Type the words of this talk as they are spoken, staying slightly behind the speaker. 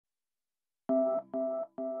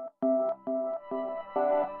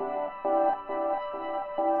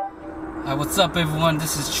Hi, what's up everyone?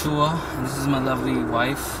 This is Chua, and this is my lovely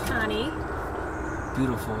wife. Connie.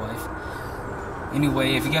 Beautiful wife.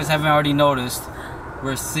 Anyway, if you guys haven't already noticed,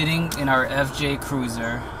 we're sitting in our FJ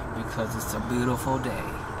Cruiser because it's a beautiful day.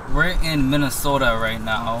 We're in Minnesota right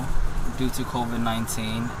now due to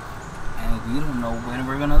COVID-19, and we don't know when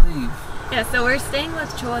we're gonna leave. Yeah, so we're staying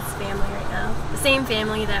with Chua's family right now. The same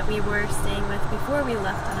family that we were staying with before we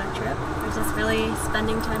left on our trip. We're just really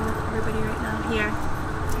spending time with everybody right now here.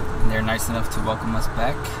 And they're nice enough to welcome us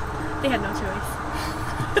back. They had no choice.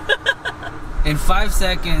 In 5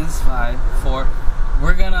 seconds, 5, 4,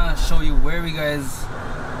 we're gonna show you where we guys...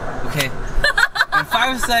 Okay. In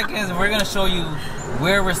 5 seconds, we're gonna show you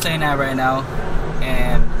where we're staying at right now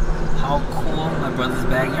and how cool my brother's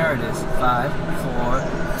backyard is. 5, 4,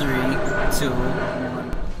 3, 2,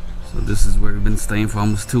 1. So this is where we've been staying for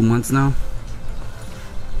almost 2 months now.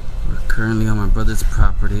 We're currently on my brother's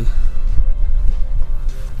property.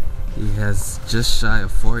 He has just shy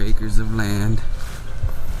of 4 acres of land.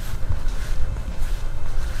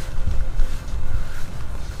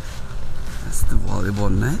 That's the volleyball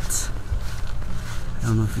net. I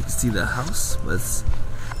don't know if you can see the house, but it's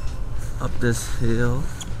up this hill.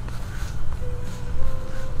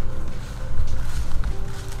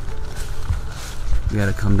 We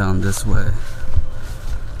gotta come down this way.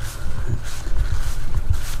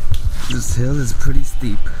 This hill is pretty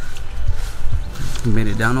steep. We made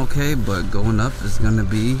it down okay, but going up is gonna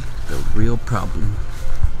be the real problem.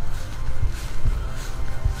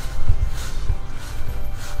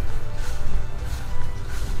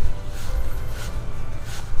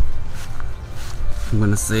 I'm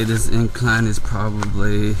gonna say this incline is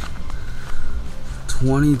probably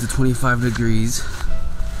 20 to 25 degrees.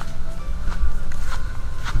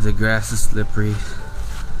 The grass is slippery.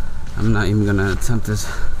 I'm not even gonna attempt this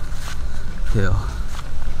hill.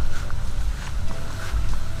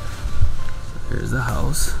 There's the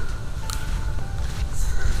house.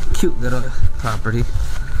 Cute little property.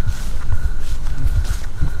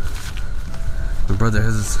 My brother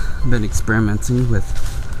has been experimenting with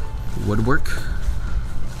woodwork.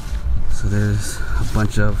 So there's a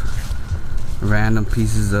bunch of random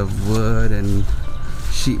pieces of wood and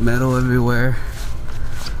sheet metal everywhere.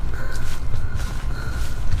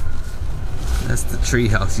 That's the tree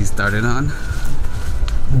house he started on.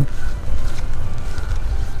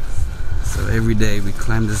 So every day we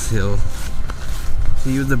climb this hill to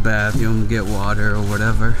use the bathroom, get water or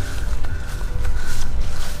whatever.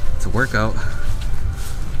 It's a workout.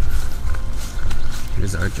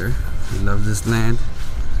 Here's Archer. He loves this land.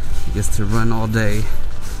 He gets to run all day.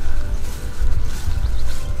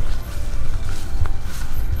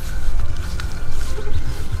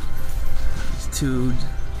 These 2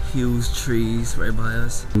 huge trees right by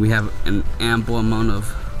us. We have an ample amount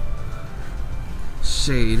of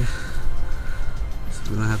shade, so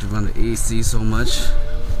we don't have to run the AC so much.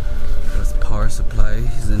 Plus power supply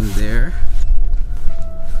is in there.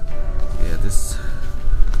 Yeah, this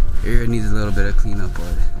area needs a little bit of cleanup,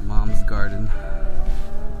 but mom's garden.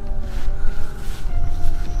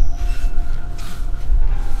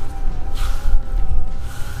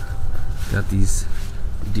 Got these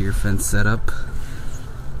deer fence set up.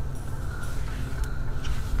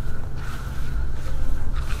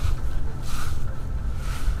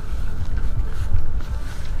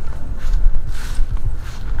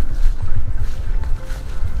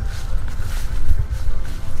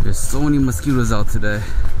 There's so many mosquitoes out today.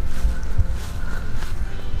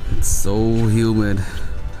 It's so humid.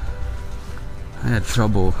 I had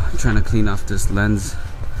trouble trying to clean off this lens.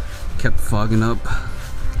 Kept fogging up.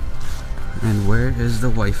 And where is the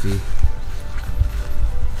wifey?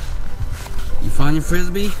 You found your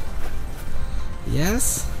frisbee?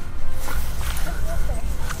 Yes?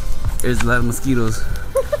 There's a lot of mosquitoes.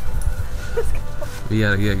 We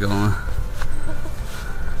gotta get going.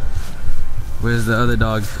 Where's the other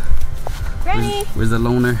dog? Where's the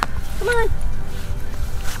loner? Come on.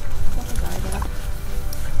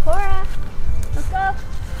 Cora, let's go.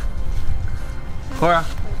 Cora.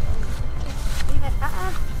 Leave it.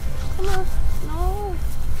 Come on. No.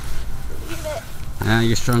 Leave it. Ah,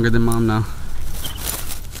 you're stronger than mom now.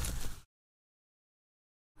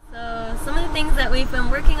 So some of the things that we've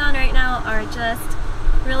been working on right now are just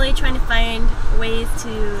really trying to find ways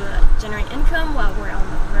to generate income while we're on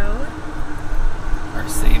the road. Our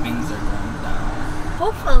savings are going down.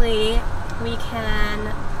 Hopefully we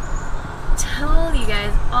can tell you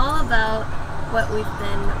guys all about what we've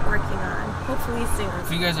been working on. Hopefully soon.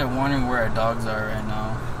 If you guys are wondering where our dogs are right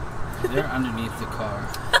now, they're underneath the car.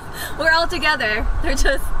 We're all together. They're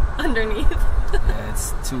just underneath. Yeah,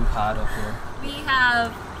 it's too hot up here. We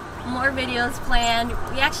have more videos planned.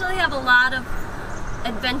 We actually have a lot of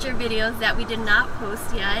adventure videos that we did not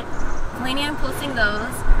post yet. Planning on posting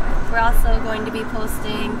those. We're also going to be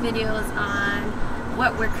posting videos on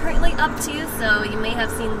what we're currently up to, so you may have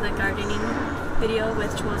seen the gardening video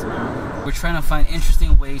with Cho's mom. We're trying to find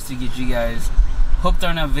interesting ways to get you guys hooked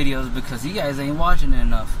on our videos because you guys ain't watching it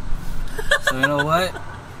enough. So you know what?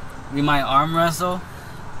 We might arm wrestle.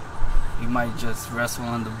 We might just wrestle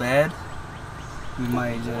on the bed. We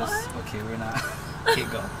might just... Okay, we're not. Okay,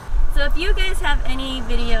 go. So if you guys have any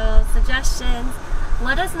video suggestions,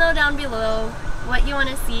 let us know down below what you want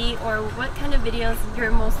to see or what kind of videos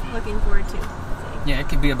you're most looking forward to. Yeah, it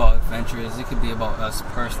could be about adventures. It could be about us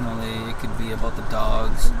personally. It could be about the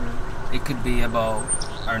dogs. It could be about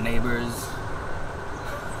our neighbors.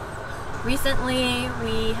 Recently,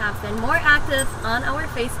 we have been more active on our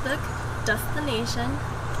Facebook, DustTheNation.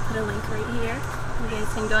 Put a link right here. You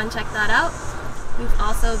guys can go and check that out. We've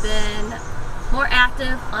also been more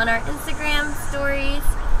active on our Instagram stories,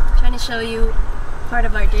 trying to show you part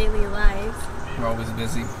of our daily lives. We're always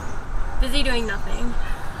busy. Busy doing nothing.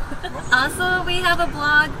 Also, we have a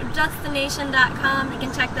blog, DustTheNation.com. You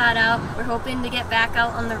can check that out. We're hoping to get back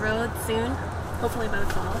out on the road soon, hopefully by the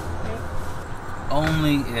fall. Right?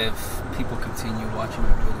 Only if people continue watching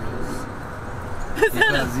our videos. Is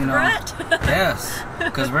that a threat? Yes,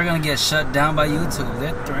 because we're gonna get shut down by YouTube.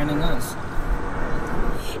 They're threatening us.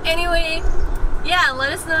 Anyway, yeah,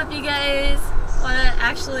 let us know if you guys want to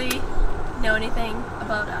actually know anything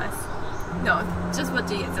about us. No, just what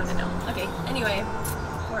do you guys want to know. Okay, anyway,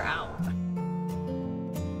 we're out.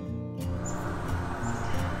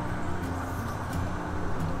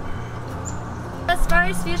 As far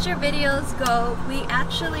as future videos go, we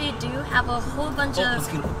actually do have a whole bunch of...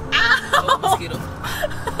 Mosquito. Ow! Oh, mosquito.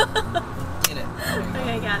 Get it.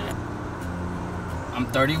 Okay, got it. I'm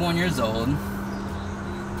 31 years old.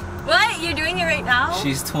 What? You're doing it right now?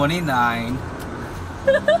 She's 29.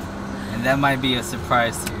 And that might be a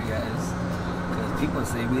surprise to you guys. Because people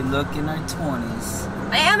say we look in our 20s.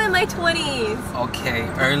 I am in my 20s. Okay,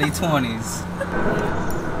 early 20s.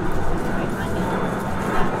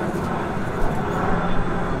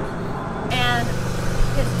 And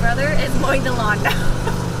his brother is mowing the lawn now.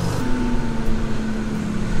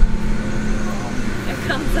 Here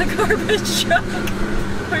comes a garbage truck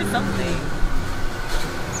or something.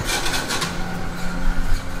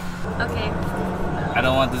 Okay. I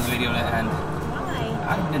don't want this video to end. Why?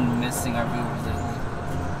 I've been missing our viewers.